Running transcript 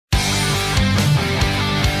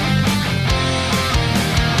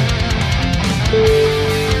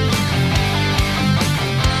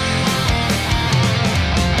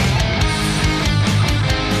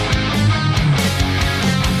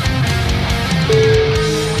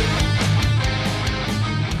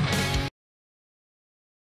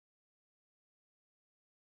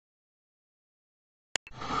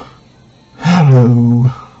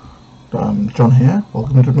John here,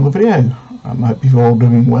 welcome to another video. I hope you're all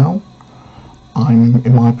doing well. I'm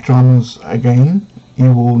in my pyjamas again.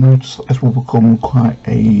 You will notice that this will become quite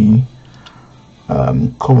a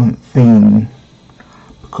current theme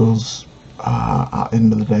because at the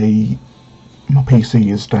end of the day my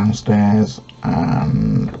PC is downstairs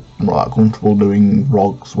and I'm not that comfortable doing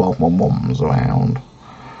vlogs while my mum's around,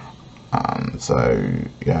 and so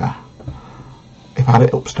yeah, if I had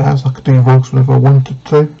it upstairs I could do vlogs whenever I wanted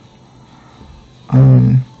to,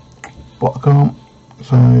 but I can't,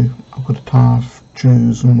 so I've got to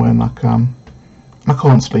choose and when I can. I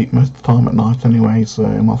can't sleep most of the time at night anyway, so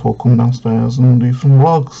I might as well come downstairs and do some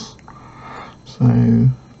vlogs. So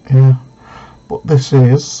yeah, but this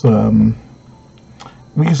is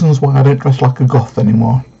reasons why I don't dress like a goth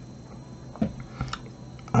anymore.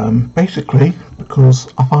 Basically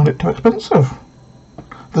because I find it too expensive.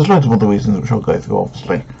 There's loads of other reasons which I'll go through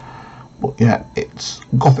obviously, but yeah, it's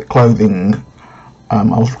gothic clothing. I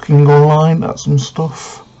was looking online at some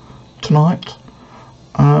stuff tonight,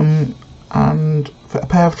 and for a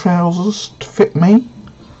pair of trousers to fit me,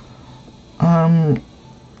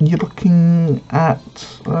 you're looking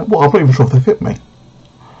at, well, I'm not even sure if they fit me.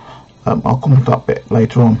 I'll come to that bit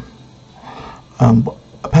later on. But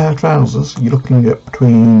a pair of trousers, you're looking at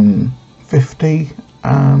between 50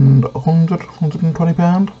 and 100, 120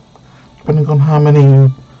 pound, depending on how many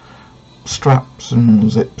straps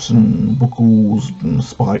and zips and buckles and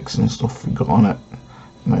spikes and stuff you got on it.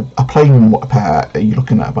 You know, a plain pair you're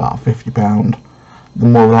looking at about £50. The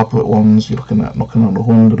more elaborate ones you're looking at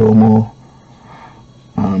 100 or more.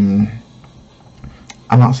 And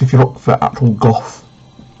that's if you look for actual goth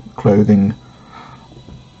clothing.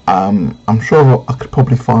 I'm sure I could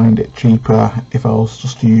probably find it cheaper if I was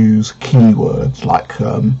just to use keywords like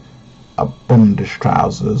a bondage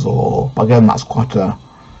trousers, or, but again that's quite a,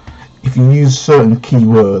 if you use certain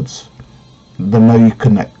keywords then now you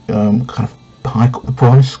can kind of hike up the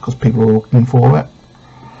price because people are looking for it.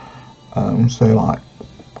 So like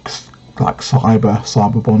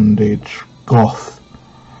cyber bondage, goth,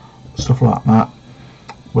 stuff like that.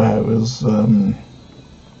 Whereas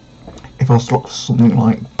if I was to look for something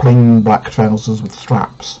like plain black trousers with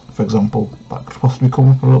straps, for example, that could possibly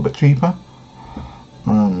come for a little bit cheaper.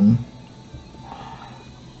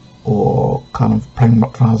 Or kind of plain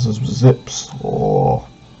black trousers with zips or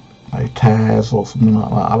tears or something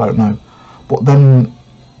like that, I don't know. But then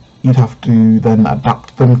you'd have to then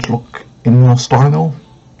adapt them to look in your style,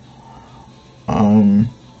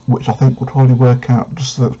 which I think would probably work out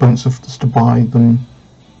just as expensive just to buy them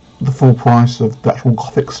the full price of the actual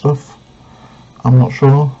gothic stuff. I'm not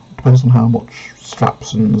sure, depends on how much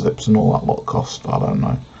straps and zips and all that lot cost. I don't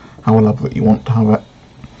know how elaborate you want to have it.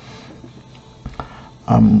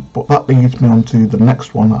 But that leads me on to the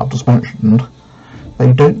next one that I've just mentioned.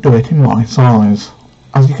 They don't do it in my size.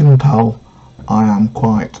 As you can tell, I am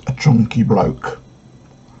quite a chunky bloke.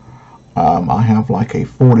 I have like a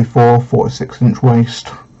 44-46 inch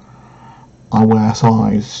waist. I wear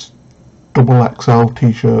size XXL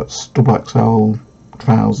t-shirts, XXL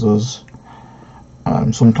trousers,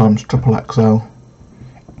 sometimes XXL.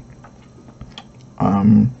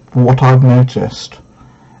 What I've noticed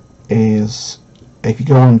is if you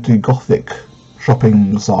go onto gothic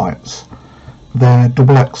shopping sites, they're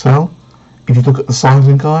XXL. If you look at the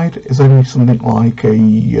sizing guide, it's only something like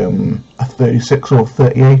a 36 or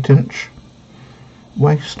 38 inch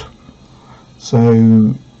waist. So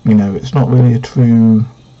you know, it's not really a true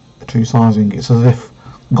sizing. It's as if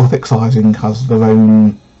gothic sizing has their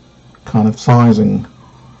own kind of sizing.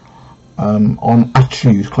 On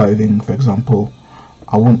Attitude clothing, for example,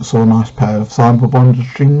 I once saw a nice pair of cyber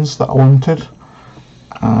bondage jeans that I wanted,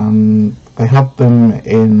 and they had them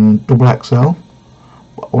in XXL.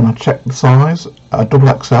 But when I checked the size,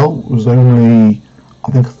 XXL was only,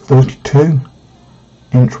 I think, a 32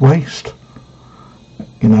 inch waist.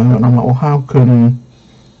 You know, and I'm like, well, how can,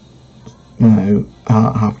 you know,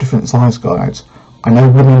 have different size guides? I know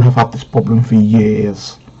women have had this problem for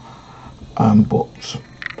years, but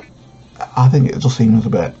I think it just seems a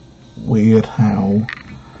bit weird how,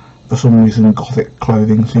 for some reason, gothic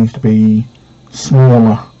clothing seems to be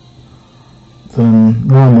smaller than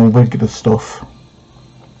normal regular stuff.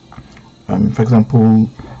 For example,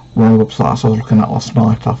 one of the websites I was looking at last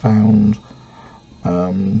night, I found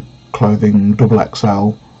clothing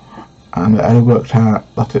XXL, and it only worked out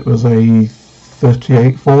that it was a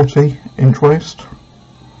 38-40 inch waist,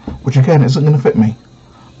 which again isn't going to fit me.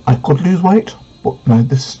 I could lose weight, but you know,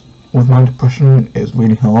 this with my depression is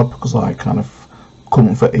really hard because I kind of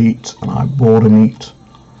comfort eat and I boredom eat.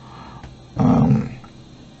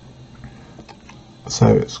 So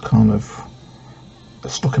it's kind of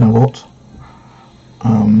stuck in a rut.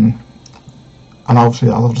 And obviously,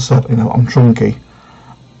 as I've just said, you know, I'm chunky.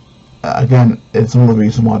 Again, it's another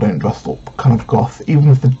reason why I don't dress up kind of goth. Even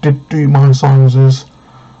if they did do my sizes,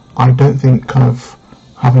 I don't think kind of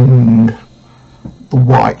having the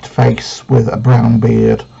white face with a brown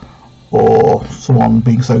beard or someone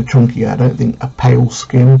being so chunky, I don't think a pale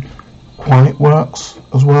skin quite works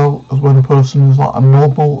as well as when a person is like a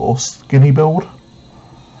normal or skinny build.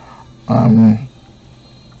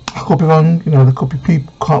 I could be wrong, you know, there could be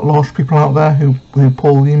people, quite large people out there who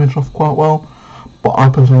pull the image off quite well, but I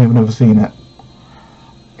personally have never seen it.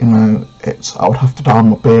 You know, I would have to dye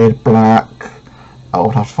my beard black, I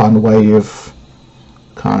would have to find a way of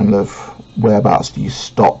kind of whereabouts do you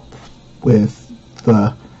stop with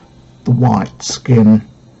the white skin.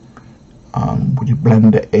 Would you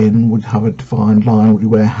blend it in? Would you have a defined line? Would you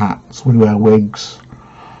wear hats? Would you wear wigs?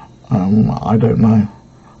 I don't know.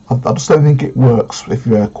 I just don't think it works if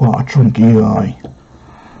you're quite a chunky guy.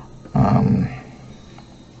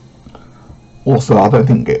 Also, I don't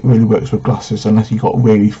think it really works with glasses unless you've got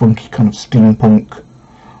really funky kind of steampunk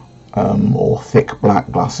or thick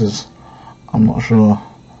black glasses. I'm not sure.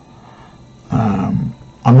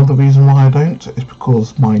 Another reason why I don't is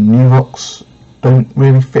because my new rocks don't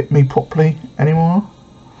really fit me properly anymore.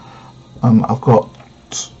 I've got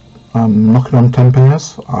knocking on 10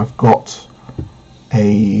 pairs. I've got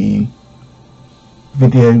a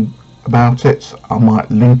video about it. I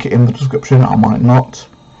might link it in the description, I might not.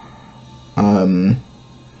 But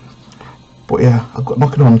yeah, I've got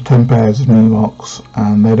knocking on 10 pairs of new rocks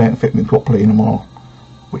and they don't fit me properly anymore,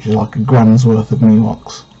 which is like a grand's worth of new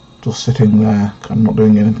rocks just sitting there kind of not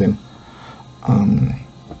doing anything.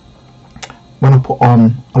 When I put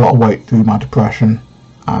on a lot of weight through my depression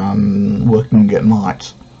and working at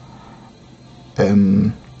night,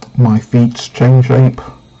 my feet change shape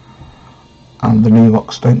and the new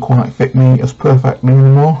rocks don't quite fit me as perfectly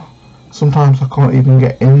anymore. Sometimes I can't even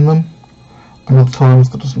get in them, and other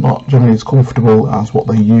times they're just not generally as comfortable as what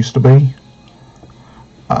they used to be,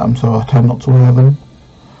 so I tend not to wear them.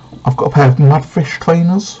 I've got a pair of Madfish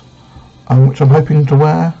trainers, which I'm hoping to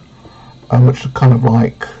wear, which are kind of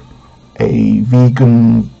like a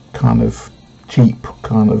vegan kind of cheap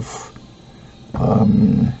kind of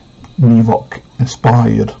new rock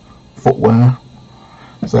inspired footwear.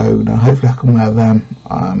 So you know, hopefully I can wear them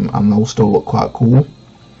and they'll still look quite cool.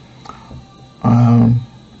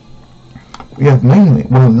 Yeah, mainly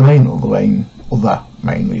one of the other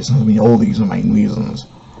main reasons. I mean, all these are main reasons,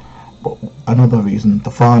 but another reason,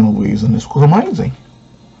 the final reason, is because I'm lazy.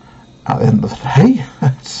 At the end of the day,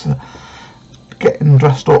 it's getting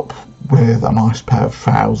dressed up with a nice pair of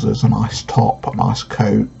trousers, a nice top, a nice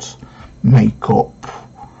coat, makeup,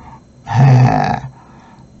 hair.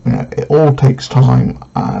 You know, it all takes time,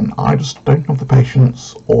 and I just don't have the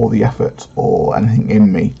patience or the effort or anything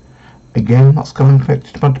in me. Again, that's kind of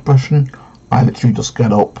connected to my depression. I literally just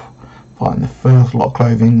get up, find the first lot of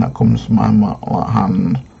clothing that comes to my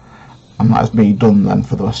hand, and that is me done then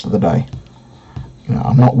for the rest of the day. You know,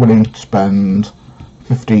 I'm not willing to spend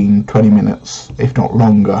 15-20 minutes, if not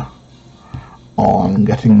longer, on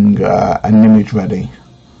getting an image ready.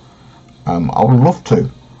 I would love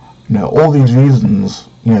to. You know, all these reasons,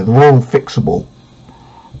 you know, they're all fixable.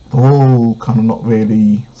 They're all kind of not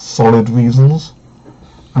really solid reasons,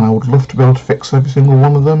 and I would love to be able to fix every single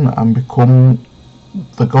one of them and become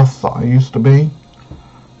the goth that I used to be.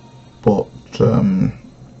 But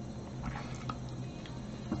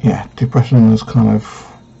yeah, depression has kind of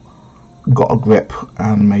got a grip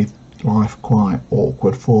and made life quite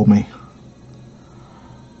awkward for me.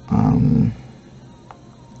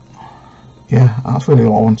 Yeah, that's really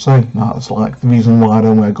all I want to say. That's like the reason why I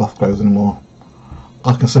don't wear goth clothes anymore.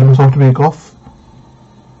 I consider myself to be a goth.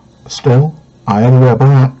 Still, I only wear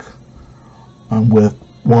black and with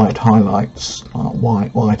white highlights,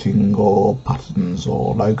 like whiting or patterns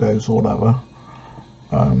or logos or whatever.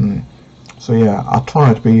 So yeah, I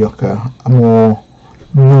try to be like a more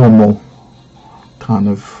normal kind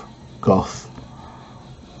of goth,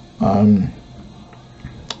 and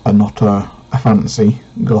not a fancy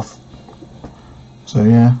goth. So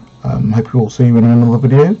yeah, hope you all see you in another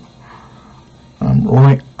video.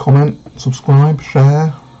 Like, comment, subscribe,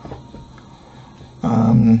 share.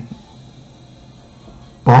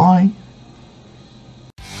 Bye.